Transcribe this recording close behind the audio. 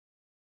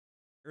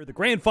The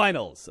grand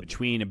finals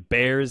between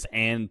Bears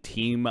and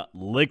Team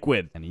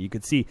Liquid. And you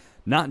could see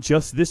not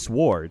just this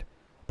ward,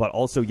 but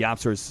also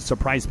YapzOr's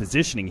surprise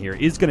positioning here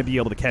is going to be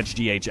able to catch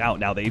GH out.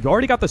 Now, they've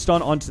already got the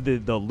stun onto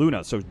the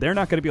Luna, so they're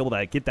not going to be able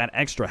to get that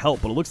extra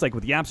help. But it looks like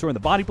with YapzOr and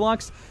the body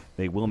blocks,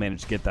 they will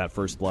manage to get that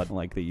first blood.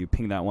 Like that, you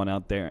ping that one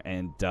out there,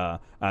 and on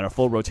a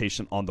full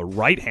rotation on the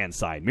right-hand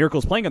side.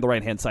 Miracle's playing on the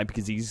right-hand side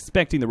because he's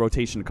expecting the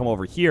rotation to come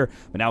over here,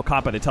 but now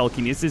caught by the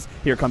telekinesis.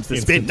 Here comes the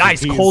spin.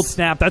 Nice cold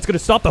snap. That's going to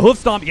stop the hoof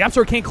stomp.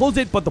 YapzOr can't close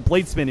it, but the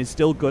blade spin is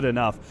still good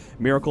enough.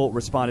 Miracle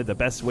responded the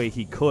best way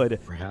he could.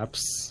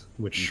 Perhaps,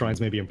 which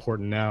shrines may be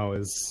important now,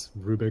 is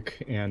Rubik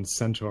and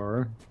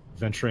Centaur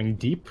venturing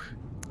deep.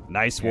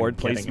 Nice ward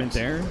placement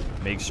there.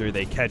 Make sure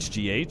they catch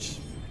GH.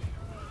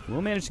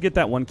 We'll manage to get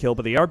that one kill,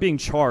 but they are being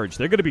charged.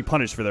 They're going to be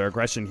punished for their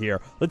aggression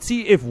here. Let's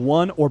see if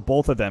one or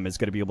both of them is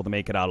going to be able to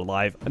make it out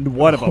alive. And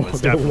one of them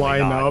is definitely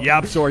not.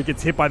 YapzOr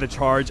gets hit by the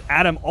charge.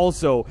 Adam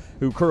also,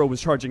 who Kuro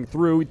was charging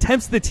through,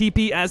 attempts the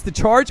TP as the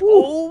charge. Ooh.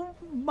 Oh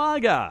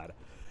my god.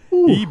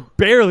 Ooh. He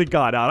barely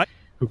got out.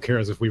 Who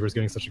cares if Weaver's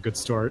getting such a good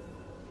start?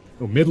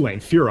 Oh, mid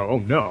lane, Firo. Oh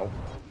no.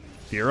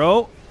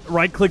 Firo,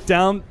 right click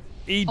down.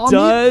 He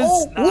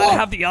does not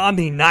have the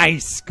Omni.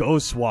 Nice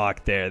ghost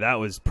walk there. That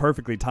was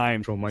perfectly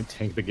timed. Control might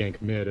tank the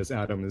gank mid as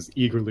Adam is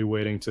eagerly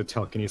waiting to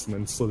telekinesis and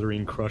then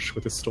Slytherin crush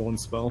with his stolen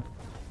spell.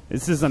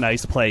 This is a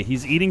nice play.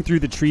 He's eating through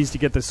the trees to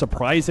get the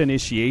surprise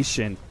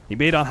initiation. He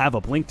may not have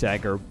a blink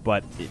dagger,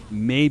 but it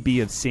may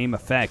be of same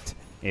effect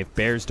if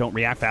Bears don't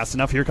react fast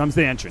enough. Here comes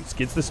the entrance.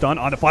 Gets the stun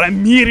on the Fada.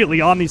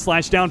 Immediately Omni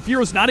slash down.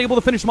 Firo's not able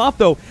to finish him off,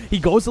 though. He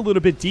goes a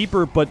little bit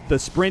deeper, but the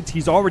sprint,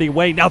 he's already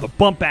away. Now the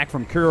bump back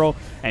from Kuro,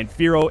 and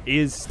Firo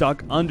is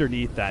stuck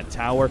underneath that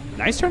tower.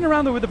 Nice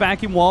turnaround there with the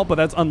vacuum wall, but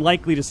that's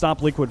unlikely to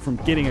stop Liquid from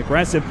getting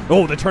aggressive.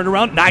 Oh, the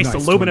turnaround. Nice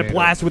Illuminate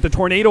blast with the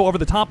tornado over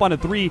the top on a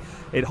 3.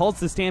 It halts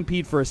the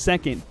Stampede for a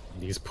second.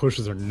 These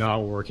pushes are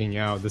not working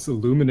out. This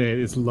Illuminate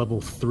is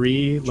level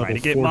 3, level 4. Trying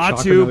to get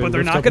Matu, but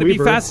they're not going to be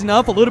fast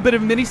enough. A little bit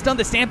of a mini stun.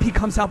 The Stampede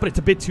comes out, but it's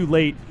a bit too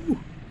late.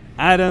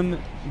 Adam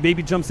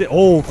maybe jumps in.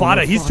 Oh,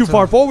 Fada, he's too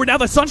far forward. Now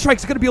the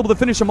Sunstrike's going to be able to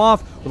finish him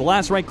off with the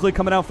last right click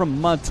coming out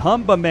from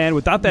Matumba Man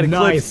without that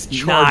eclipse. Nice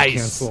charge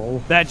cancel.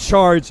 That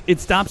charge,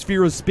 it stops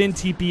Firo's spin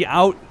TP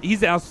out.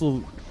 He's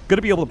absolutely going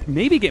to be able to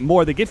maybe get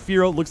more. They get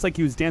Firo. Looks like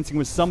he was dancing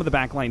with some of the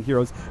backline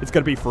heroes. It's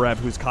going to be Forev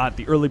who's caught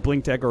the early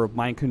blink dagger of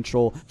mind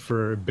control.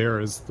 For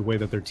Bears, the way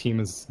that their team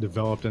is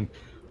developed, and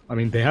I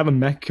mean, they have a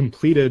mech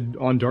completed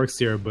on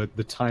Darkseer, but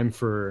the time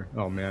for,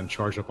 oh man,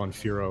 charge up on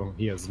Firo,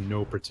 he has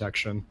no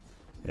protection.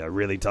 Yeah, it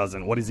really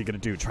doesn't. What is he going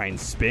to do? Try and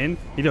spin?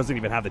 He doesn't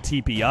even have the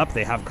TP up.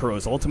 They have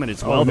Kuro's ultimate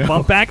as well. The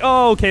bump back.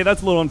 Oh, okay,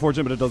 that's a little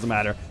unfortunate, but it doesn't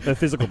matter. The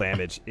physical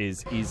damage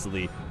is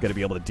easily going to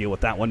be able to deal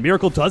with that one.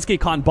 Miracle does get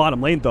caught in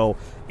bottom lane, though.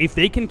 If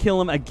they can kill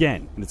him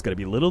again, and it's going to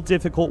be a little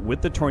difficult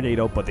with the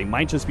tornado, but they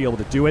might just be able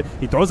to do it.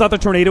 He throws out the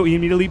tornado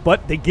immediately,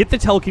 but they get the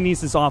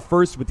telekinesis off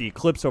first with the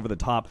eclipse over the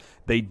top.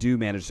 They do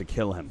manage to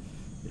kill him.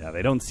 Yeah,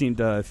 they don't seem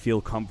to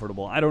feel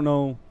comfortable. I don't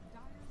know.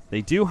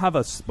 They do have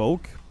a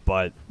smoke,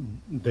 but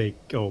they,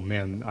 oh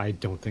man, I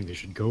don't think they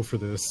should go for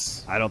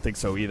this. I don't think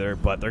so either,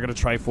 but they're going to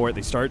try for it.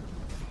 They start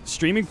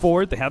streaming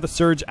forward. They have the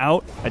surge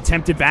out.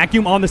 Attempted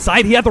vacuum on the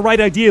side. He had the right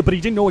idea, but he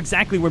didn't know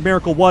exactly where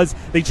Miracle was.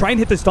 They try and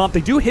hit the stomp.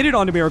 They do hit it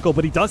onto Miracle,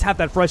 but he does have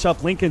that fresh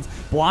up. Lincoln's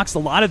blocks a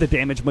lot of the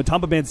damage.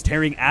 Matumba Man's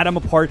tearing Adam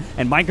apart,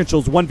 and Mind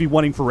Control's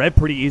 1v1ing for Red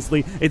pretty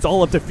easily. It's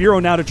all up to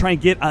Firo now to try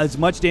and get as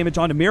much damage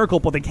onto Miracle,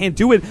 but they can't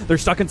do it. They're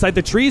stuck inside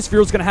the trees.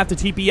 Firo's going to have to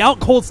TP out.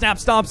 Cold Snap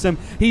stops him.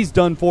 He's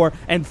done for,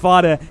 and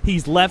Fada,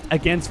 he's left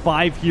against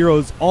 5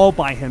 heroes all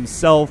by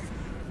himself.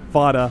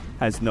 Fada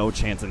has no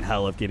chance in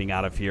hell of getting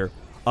out of here.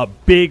 A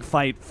big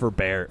fight for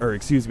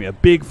a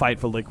big fight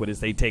for Liquid as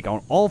they take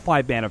on all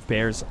 5 mana of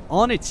Bears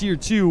on a tier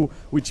 2,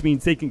 which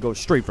means they can go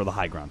straight for the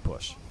high ground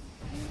push.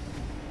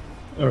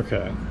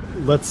 Okay,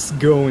 let's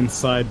go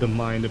inside the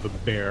mind of a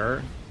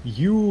bear.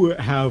 You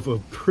have a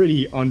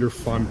pretty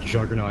underfarmed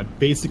Juggernaut,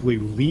 basically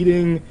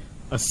leading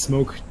a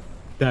smoke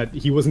that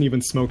he wasn't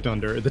even smoked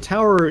under. The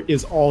tower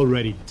is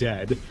already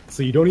dead,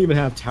 so you don't even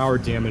have tower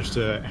damage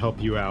to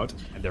help you out.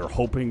 And they're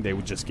hoping they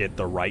would just get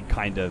the right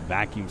kind of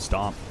vacuum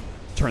stomp.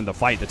 Turn the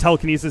fight. The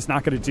telekinesis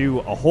not going to do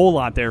a whole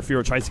lot there.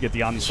 Firo tries to get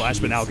the Omni Slash,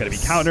 but now going to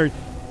be countered.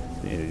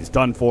 He's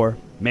done for.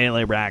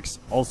 Melee racks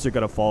also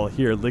going to fall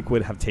here.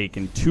 Liquid have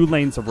taken 2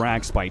 lanes of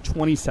racks by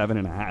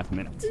 27.5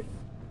 minutes.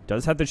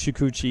 Does have the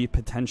Shukuchi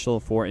potential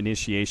for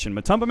initiation.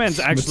 Matumba Man's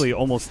actually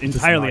almost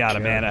entirely out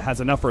of mana.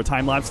 Has enough for a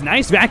time lapse.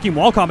 Nice vacuum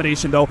wall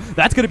combination, though.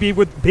 That's going to be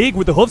big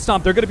with the hoof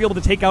stomp. They're going to be able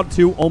to take out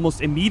 2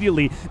 almost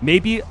immediately.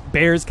 Maybe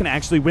Bears can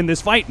actually win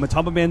this fight.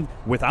 Matumba Man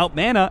without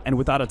mana and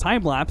without a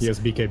time lapse. He has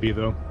BKB,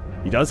 though.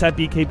 He does have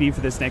BKB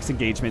for this next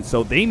engagement,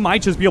 so they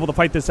might just be able to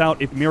fight this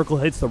out if Miracle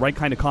hits the right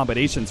kind of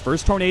combinations.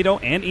 First Tornado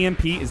and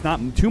EMP is not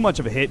too much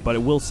of a hit, but it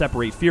will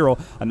separate Firo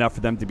enough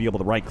for them to be able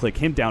to right-click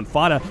him down.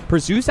 Fada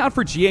pursues out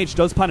for GH,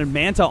 does put a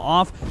Manta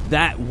off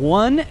that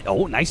one.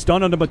 Oh, nice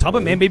stun onto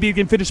Matumba Man. Maybe he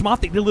can finish him off.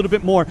 They need a little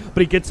bit more,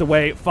 but he gets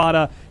away.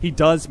 Fada, he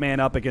does man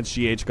up against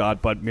GH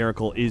God, but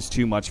Miracle is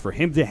too much for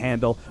him to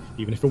handle.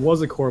 Even if it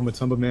was a core,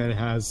 Matumba Man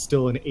has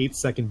still an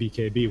 8-second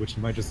BKB, which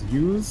he might just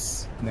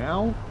use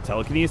now.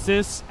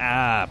 Telekinesis,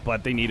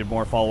 but they needed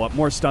more follow-up,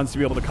 more stuns to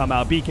be able to come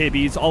out.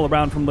 BKBs all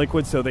around from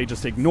Liquid, so they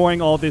just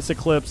ignoring all this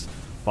Eclipse.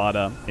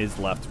 Fada is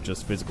left with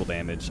just physical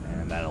damage,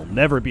 and that'll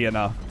never be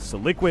enough. So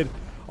Liquid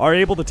are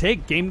able to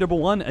take game number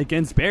 1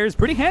 against Bears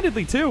pretty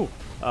handedly, too.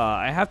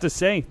 I have to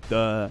say,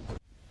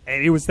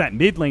 it was that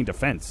mid lane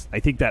defense. I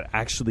think that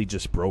actually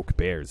just broke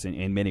Bears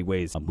in many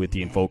ways with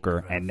the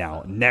Invoker and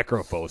now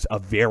Necrophos, a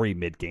very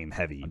mid-game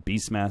heavy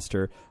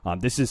Beastmaster.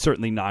 This is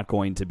certainly not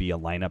going to be a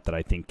lineup that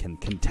I think can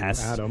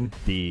contest Adam.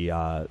 the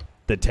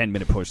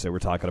 10-minute push that we're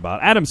talking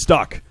about. Adam's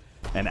stuck,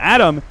 and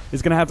Adam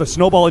is going to have to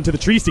snowball into the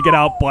trees to get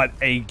out, but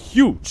a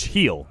huge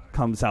heal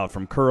comes out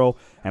from Kuro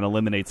and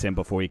eliminates him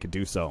before he could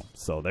do so.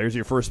 So there's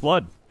your first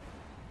blood.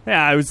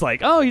 Yeah, I was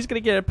like, oh, he's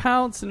going to get a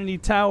pounce and a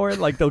neat tower.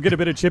 Like, they'll get a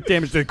bit of chip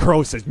damage. Then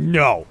Crow says,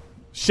 no.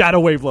 Shadow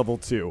Wave level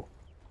 2.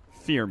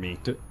 Fear me.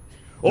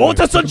 Oh,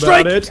 it's a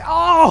Sunstrike!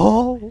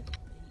 Oh!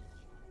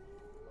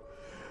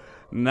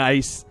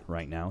 Nice.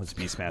 Right now, his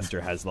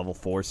Beastmaster has level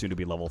 4, soon to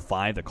be level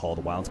 5. The Call of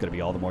the Wild's going to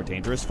be all the more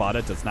dangerous.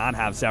 Fada does not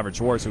have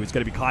Savage War, so he's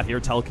going to be caught here.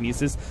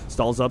 Telekinesis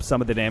stalls up some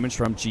of the damage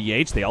from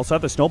GH. They also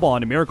have the Snowball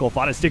on a Miracle.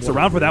 Fada sticks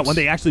around for that one.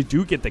 They actually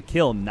do get the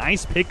kill.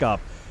 Nice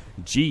pickup.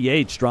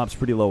 GH drops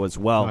pretty low as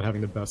well. Not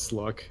having the best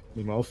luck.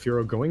 Meanwhile,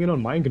 Firo going in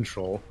on Mind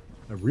Control.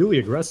 Really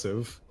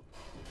aggressive.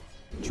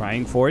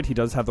 Trying for it. He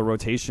does have the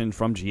rotation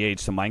from GH,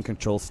 so Mind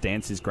Control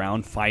stands his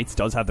ground, fights,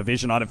 does have the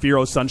vision on it.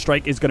 Firo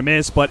Sunstrike is going to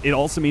miss, but it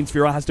also means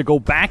Firo has to go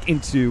back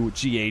into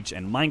GH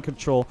and Mind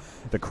Control.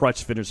 The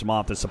Crutch finishes him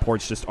off. The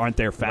supports just aren't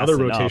there fast enough.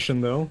 Another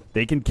rotation, though.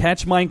 They can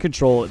catch Mind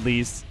Control at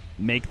least,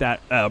 make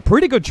that a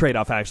pretty good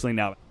trade-off, actually,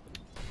 now.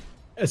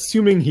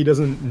 Assuming he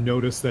doesn't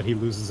notice that he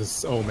loses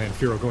his... Oh man,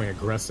 Firo going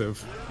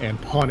aggressive and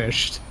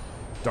punished.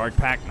 Dark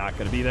Pack not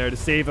going to be there to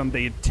save him.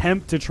 They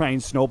attempt to try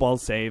and snowball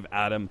save.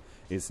 Adam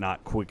is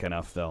not quick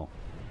enough, though.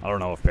 I don't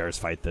know if Bears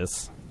fight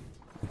this.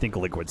 I think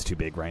Liquid's too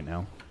big right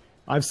now.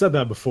 I've said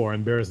that before,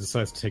 and Bears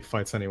decides to take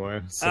fights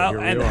anyway, so here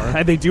we are.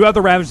 And they do have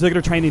the Ravage. They're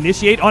going to try and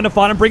initiate on the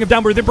Fawn and bring him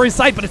down within Bears'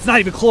 sight, but it's not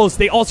even close.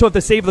 They also have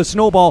to save the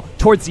Snowball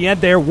towards the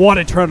end there. What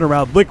a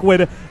turnaround.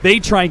 Liquid, they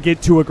try and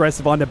get too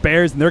aggressive on the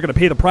Bears, and they're going to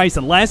pay the price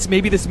unless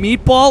maybe this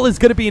meatball is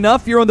going to be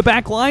enough. You're on the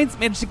back lines,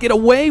 managed to get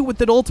away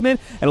with an ultimate,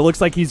 and it looks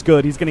like he's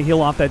good. He's going to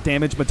heal off that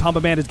damage.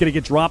 Matumba Man is going to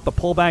get dropped. The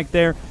pullback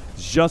there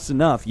is just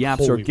enough.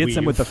 Yapsor gets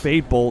him with the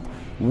Fade Bolt.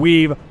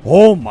 Weave.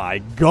 Oh my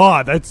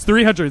god, that's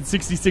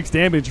 366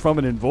 damage from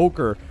an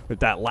Invoker with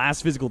that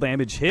last physical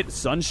damage hit.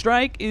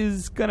 Sunstrike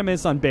is gonna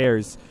miss on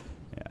Bears.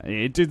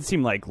 It did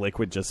seem like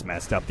Liquid just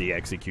messed up the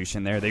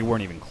execution there. They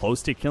weren't even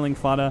close to killing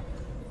Fada.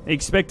 They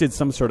expected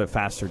some sort of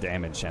faster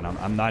damage, and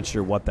I'm not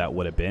sure what that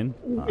would have been.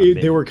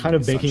 They were kind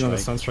of banking on the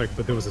Sunstrike,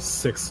 but there was a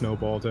 6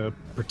 snowball to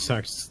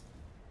protect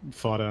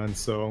Fada, and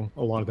so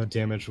a lot of that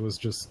damage was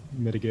just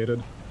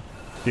mitigated.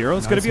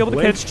 Firo's going to be able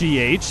to catch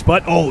GH,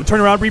 but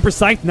turn around, Reaper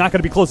Sight, not going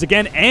to be close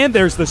again, and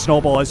there's the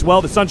Snowball as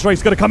well. The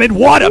Sunstrike's going to come in.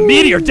 What a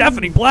meteor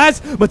deafening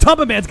blast!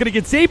 Matumba Man's going to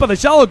get saved by the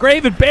Shallow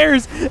Grave, and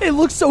Bears, it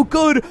looks so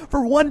good.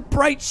 For one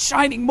bright,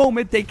 shining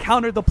moment, they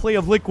countered the play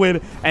of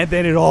Liquid, and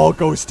then it all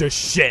goes to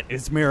shit.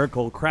 It's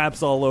Miracle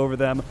craps all over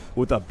them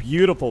with a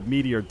beautiful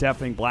meteor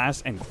deafening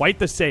blast, and quite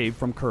the save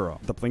from Kuro.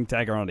 The Blink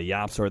Dagger on the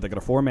Yapsor. They're going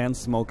to 4-man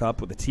smoke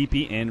up with a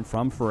TP in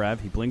from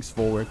Forev. He blinks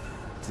forward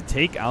to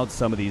take out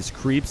some of these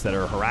creeps that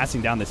are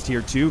harassing down this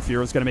tier 2.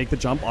 Firo's going to make the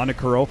jump onto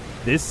Kuro.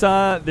 This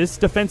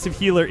defensive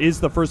healer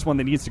is the first one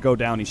that needs to go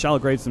down. He shallow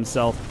graves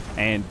himself,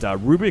 and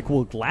Rubik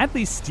will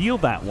gladly steal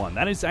that one.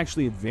 That is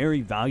actually a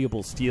very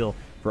valuable steal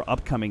for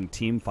upcoming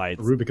team fights.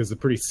 Rubik is a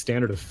pretty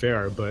standard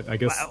affair, but I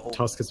guess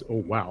Tusk is...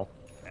 Oh, wow.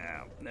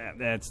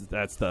 That's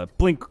the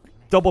blink,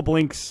 double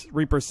blinks,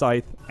 Reaper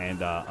Scythe,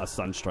 and a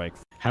Sunstrike.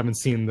 Haven't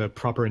seen the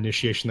proper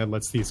initiation that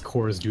lets these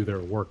cores do their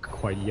work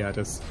quite yet.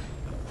 As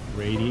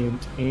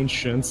Radiant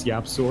Ancients,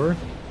 Yapsor.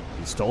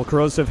 He stole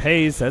Corrosive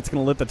Haze. That's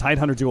going to let the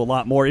Tidehunter do a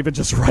lot more, even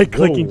just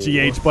right-clicking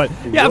GH. But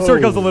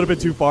Yapsor goes a little bit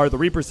too far. The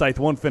Reaper Scythe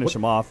won't finish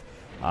him off.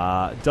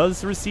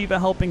 Does receive a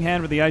helping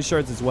hand with the Ice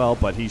Shards as well,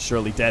 but he's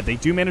surely dead. They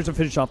do manage to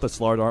finish off the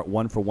Slard Art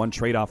 1-for-1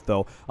 trade-off,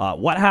 though.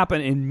 What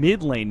happened in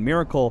mid lane?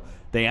 Miracle,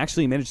 they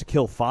actually managed to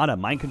kill Fada.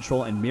 Mind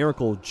Control and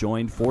Miracle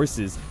joined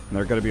forces, and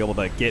they're going to be able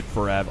to get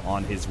Forev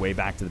on his way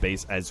back to the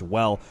base as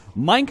well.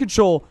 Mind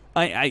Control,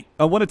 I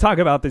want to talk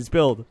about this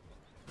build.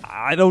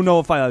 I don't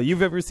know if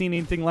you've ever seen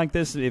anything like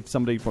this, if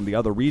somebody from the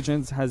other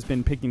regions has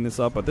been picking this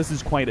up, but this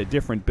is quite a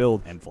different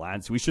build. And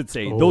Vlads, we should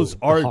say, those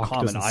are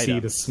common items. See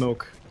the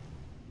smoke.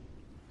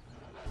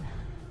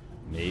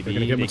 Maybe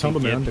they can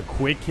get the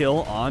quick kill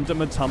onto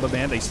Matumba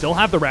Man. They still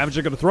have the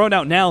Ravager. Going to throw it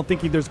out now,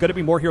 thinking there's going to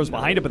be more heroes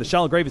behind it, but the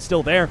Shallow Grave is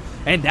still there.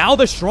 And now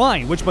the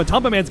Shrine, which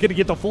Matumba Man's going to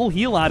get the full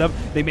heal out of.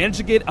 They managed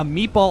to get a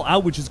Meatball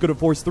out, which is going to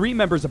force 3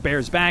 members of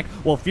Bears back,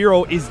 while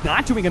Firo is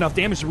not doing enough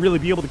damage to really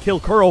be able to kill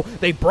Kuro.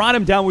 They brought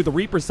him down with the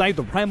Reaper Sight,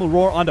 the Primal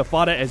Roar onto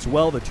Fada as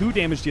well. The 2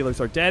 damage dealers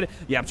are dead.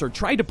 Yapsor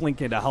tried to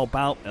blink in to help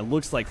out. It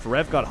looks like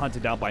Forev got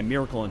hunted down by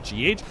Miracle and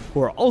GH,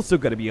 who are also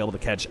going to be able to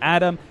catch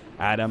Adam.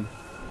 Adam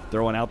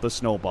throwing out the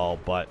snowball,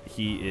 but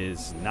he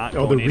is not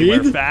Oh, going the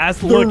anywhere read?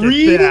 fast. The Look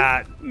read?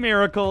 at that.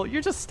 Miracle.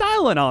 You're just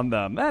styling on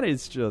them. That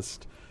is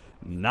just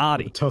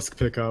naughty. Tusk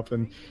pickup,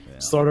 and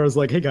Stardar's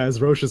like, hey guys,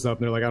 Roche is up,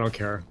 and they're like, I don't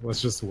care.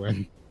 Let's just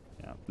win.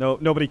 Yeah. No,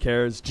 nobody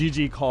cares.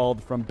 GG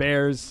called from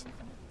Bears.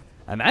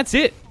 And that's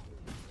it.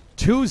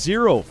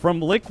 2-0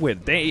 from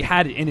Liquid. They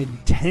had an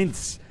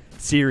intense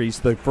series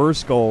the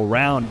first go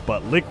around,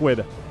 but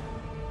Liquid,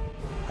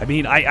 I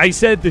mean, I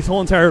said this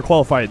whole entire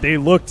qualifier, they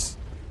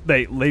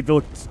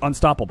looked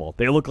unstoppable.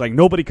 They looked like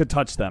nobody could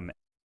touch them.